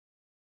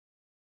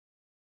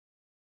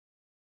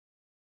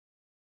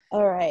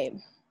All right.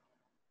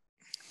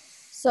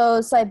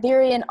 So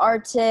Siberian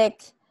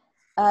Arctic,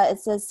 it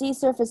says sea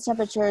surface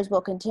temperatures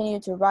will continue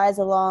to rise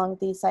along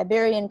the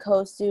Siberian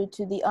coast due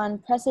to the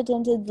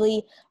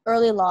unprecedentedly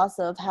early loss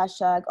of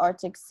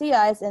 #Arctic sea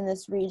ice in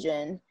this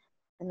region.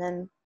 And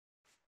then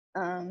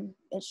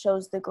it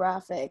shows the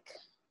graphic.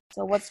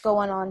 So what's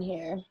going on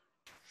here?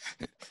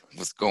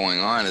 What's going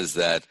on is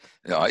that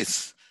the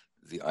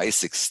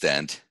ice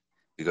extent,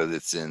 because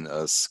it's in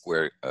a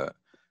square,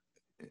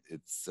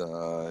 it's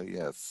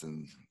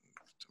I'm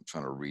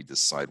trying to read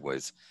this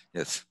sideways.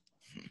 Yes.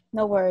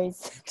 No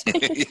worries.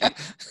 Yeah.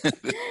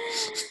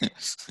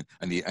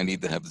 I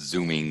need to have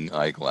zooming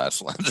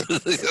eyeglass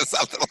lenses or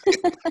something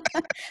like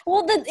that.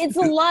 Well, it's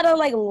a lot of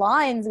like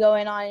lines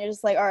going on. You're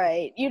just like, all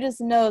right, you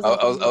just know I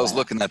something's going was on.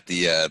 looking at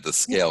the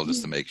scale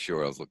just to make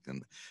sure I was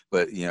looking,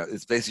 but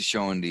it's basically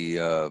showing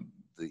the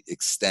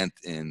extent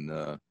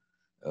in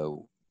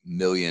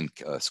million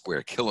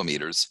square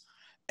kilometers,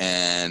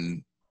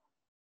 and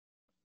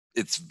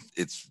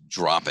it's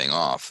dropping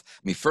off.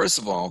 I mean, first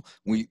of all,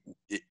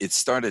 it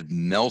started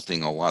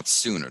melting a lot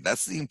sooner.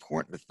 That's the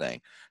important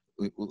thing.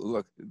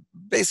 Look,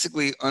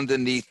 basically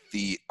underneath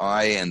the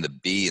I and the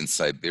B in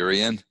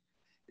Siberian,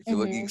 if you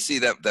look, you can see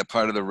that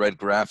part of the red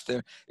graph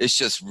there. It's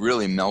just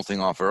really melting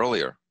off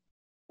earlier.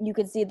 You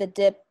could see the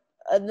dip,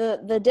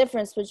 the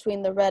difference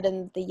between the red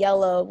and the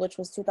yellow, which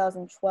was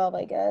 2012,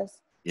 I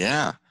guess.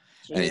 Yeah.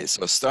 And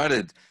so it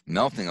started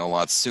melting a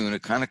lot sooner,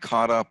 kind of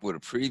caught up with a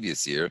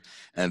previous year,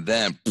 and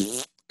then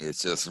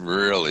it's just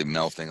really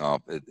melting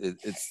off.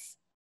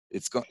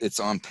 It's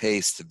on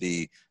pace to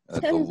be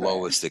the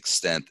lowest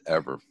extent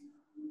ever.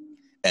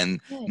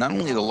 And not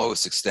only the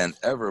lowest extent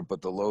ever,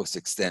 but the lowest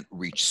extent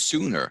reached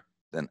sooner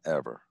than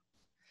ever,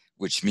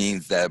 which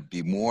means that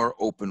be more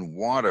open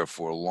water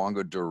for a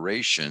longer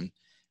duration,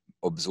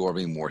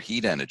 absorbing more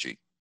heat energy.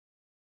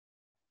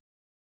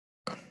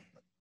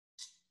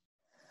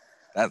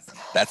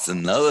 That's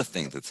another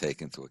thing to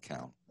take into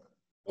account.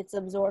 It's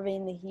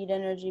absorbing the heat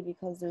energy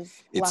because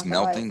it's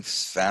melting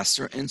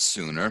faster and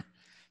sooner,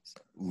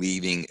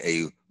 leaving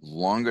a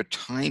longer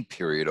time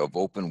period of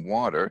open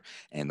water.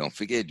 And don't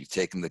forget, you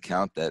take into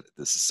account that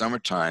this is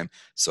summertime,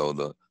 so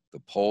the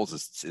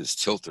poles is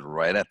tilted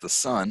right at the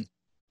sun,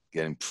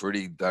 getting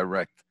pretty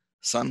direct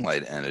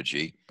sunlight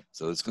energy.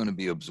 So it's going to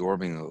be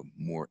absorbing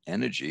more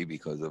energy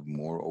because of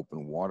more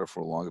open water for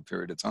a longer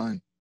period of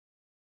time,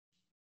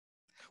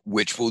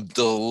 which will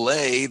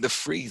delay the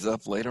freeze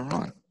up later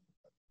on.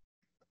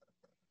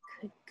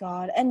 Good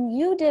God. And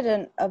you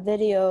did a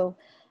video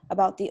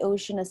about the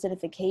ocean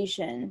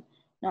acidification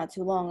not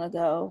too long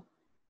ago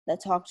that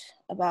talked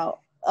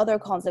about other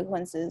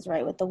consequences,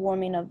 right, with the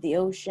warming of the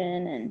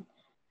ocean. And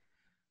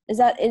is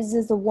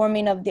this the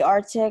warming of the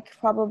Arctic,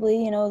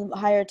 probably,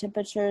 higher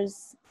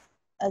temperatures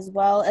as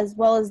well as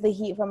the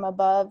heat from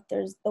above?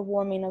 There's the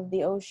warming of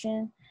the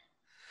ocean.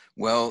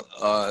 Well,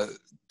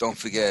 don't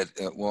forget,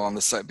 on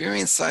the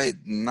Siberian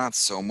side, not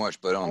so much,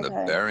 but on the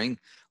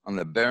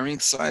Bering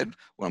side,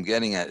 what I'm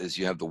getting at is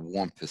you have the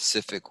warm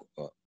Pacific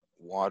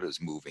waters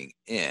moving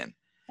in.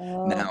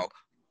 Oh. Now,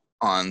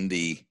 on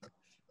the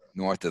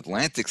North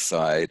Atlantic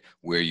side,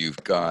 where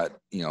you've got,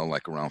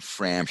 like around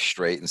Fram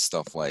Strait and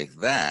stuff like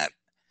that,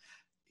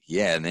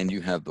 yeah, and then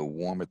you have the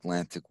warm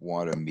Atlantic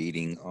water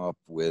meeting up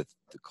with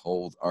the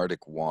cold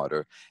Arctic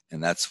water,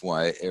 and that's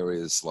why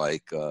areas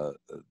like the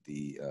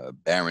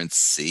Barents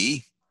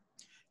Sea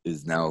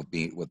is now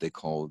being what they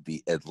call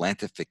the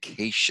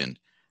Atlantification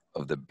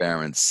of the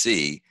Barents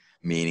Sea,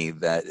 meaning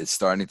that it's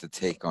starting to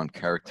take on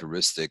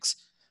characteristics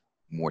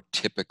more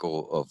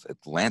typical of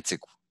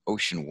Atlantic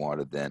Ocean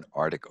water than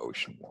Arctic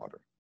Ocean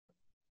water.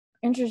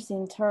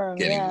 Interesting term.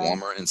 Getting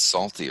warmer and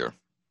saltier.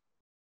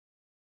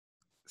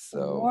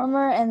 So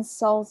warmer and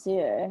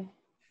saltier.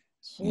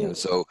 Jeez.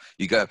 So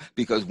you got,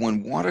 because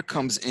when water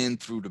comes in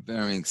through the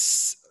Bering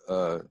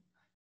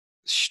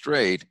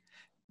Strait,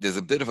 there's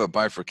a bit of a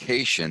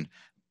bifurcation,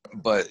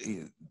 but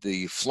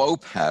the flow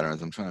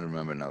patterns, I'm trying to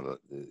remember now,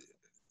 the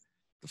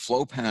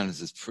flow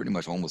patterns is pretty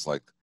much almost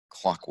like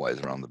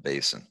clockwise around the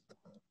basin.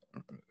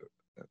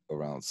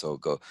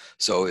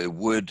 It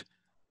would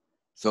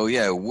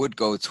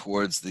go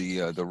towards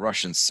the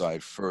Russian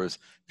side first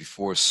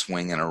before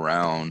swinging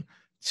around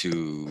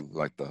to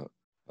like the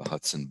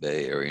Hudson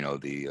Bay area,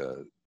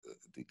 the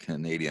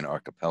Canadian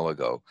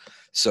archipelago.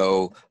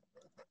 So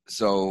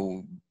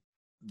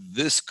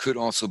this could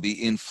also be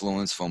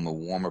influenced from a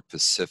warmer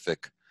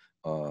Pacific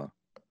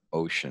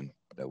Ocean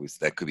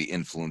that could be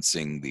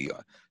influencing the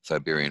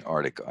Siberian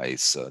Arctic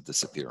ice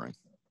disappearing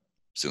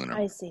sooner.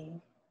 I see.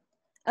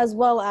 As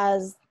well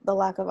as the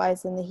lack of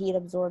ice and the heat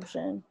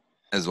absorption.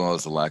 As well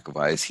as the lack of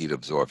ice, heat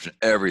absorption,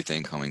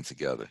 everything coming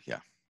together. Yeah,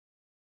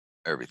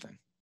 everything.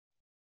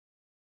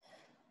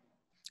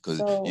 Because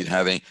you're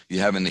having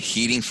the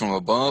heating from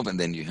above, and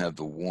then you have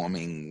the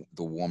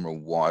warmer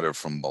water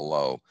from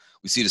below.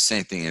 We see the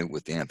same thing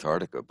with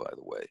Antarctica, by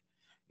the way.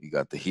 You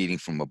got the heating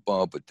from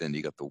above, but then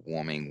you got the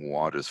warming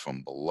waters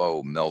from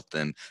below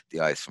melting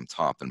the ice from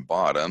top and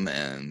bottom.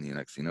 And the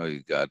next thing you know,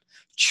 you got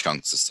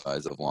chunks the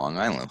size of Long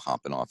Island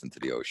hopping off into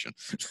the ocean.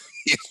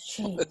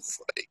 It's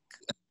like,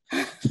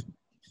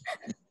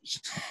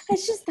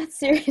 it's just that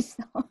serious.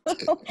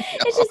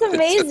 It's just it's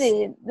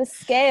amazing. The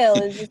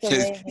scale is just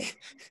amazing.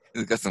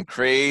 It's got some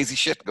crazy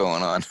shit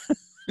going on.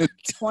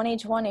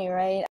 2020,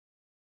 right?